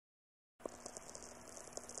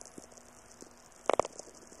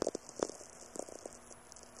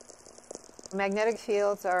Magnetic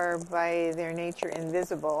fields are by their nature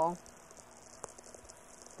invisible.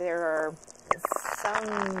 There are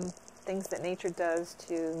some things that nature does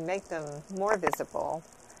to make them more visible.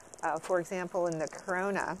 For example, in the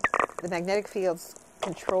corona, the magnetic fields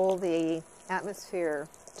control the atmosphere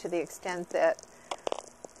to the extent that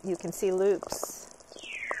you can see loops.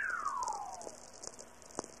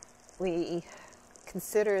 We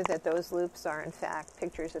consider that those loops are in fact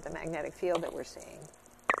pictures of the magnetic field that we're seeing.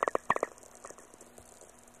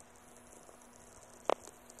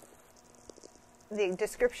 The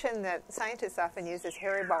description that scientists often use is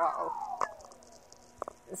hairy ball.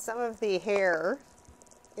 Some of the hair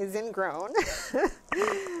is ingrown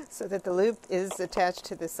so that the loop is attached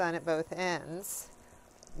to the sun at both ends,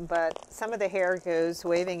 but some of the hair goes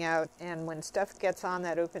waving out, and when stuff gets on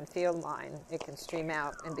that open field line, it can stream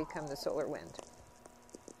out and become the solar wind.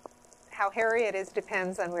 How hairy it is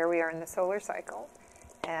depends on where we are in the solar cycle.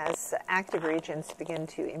 As active regions begin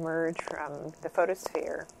to emerge from the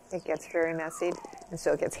photosphere, it gets very messy, and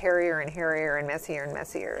so it gets hairier and hairier and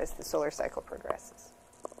messier as the solar cycle progresses.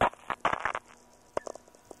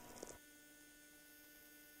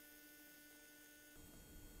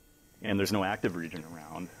 And there's no active region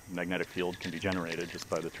around. The magnetic field can be generated just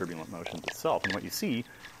by the turbulent motions itself. And what you see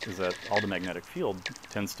is that all the magnetic field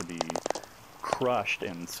tends to be crushed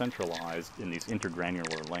and centralized in these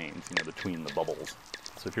intergranular lanes, between the bubbles.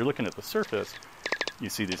 So if you're looking at the surface, you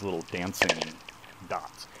see these little dancing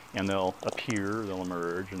dots. And they'll appear, they'll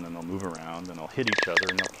emerge, and then they'll move around, and they'll hit each other,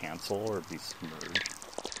 and they'll cancel or be submerged.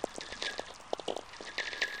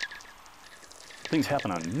 Things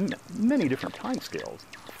happen on many different time scales.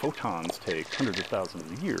 Photons take hundreds of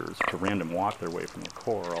thousands of years to random walk their way from the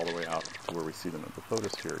core all the way out to where we see them at the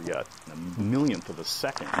photosphere, yet in a millionth of a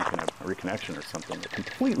second you can have a reconnection or something that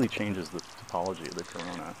completely changes the topology of the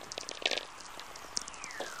corona.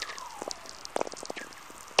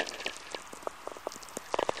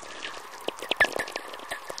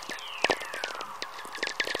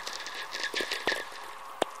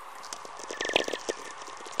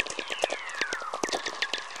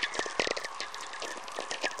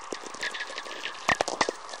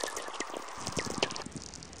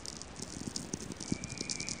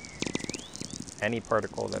 Any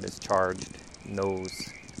particle that is charged knows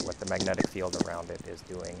what the magnetic field around it is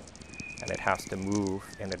doing, and it has to move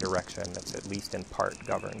in a direction that's at least in part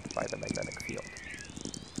governed by the magnetic field.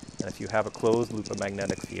 And if you have a closed loop of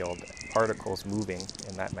magnetic field, particles moving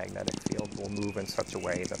in that magnetic field will move in such a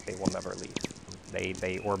way that they will never leave.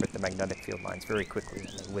 They orbit the magnetic field lines very quickly, and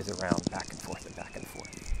they whiz around back and forth and back and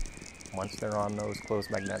forth. Once they're on those closed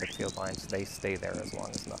magnetic field lines, they stay there as long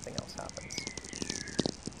as nothing else happens.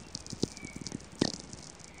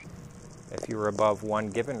 If you were above one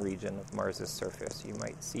given region of Mars's surface, you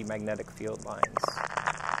might see magnetic field lines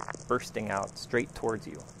bursting out straight towards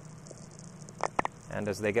you. And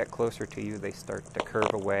as they get closer to you, they start to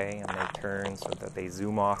curve away and they turn so that they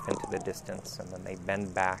zoom off into the distance, and then they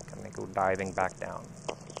bend back and they go diving back down.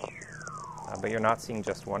 But you're not seeing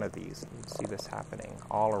just one of these. You see this happening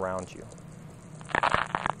all around you.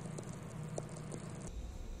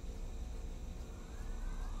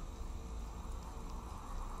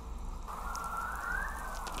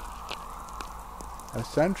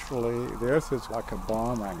 Essentially, the Earth is like a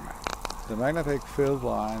bar magnet. The magnetic field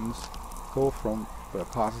lines go from the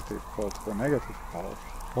positive pole to the negative pole,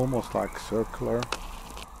 almost like circular.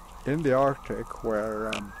 In the Arctic,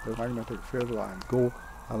 where the magnetic field lines go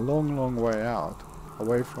a long, long way out,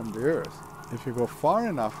 away from the Earth, if you go far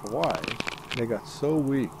enough away, they get so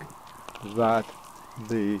weak that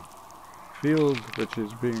the field which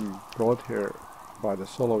is being brought here by the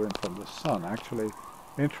solar wind from the sun actually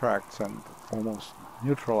interacts and almost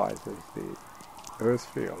neutralizes the Earth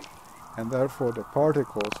field. And therefore the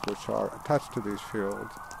particles which are attached to these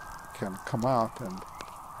fields can come out and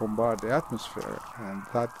bombard the atmosphere, and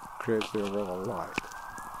that creates the auroral light.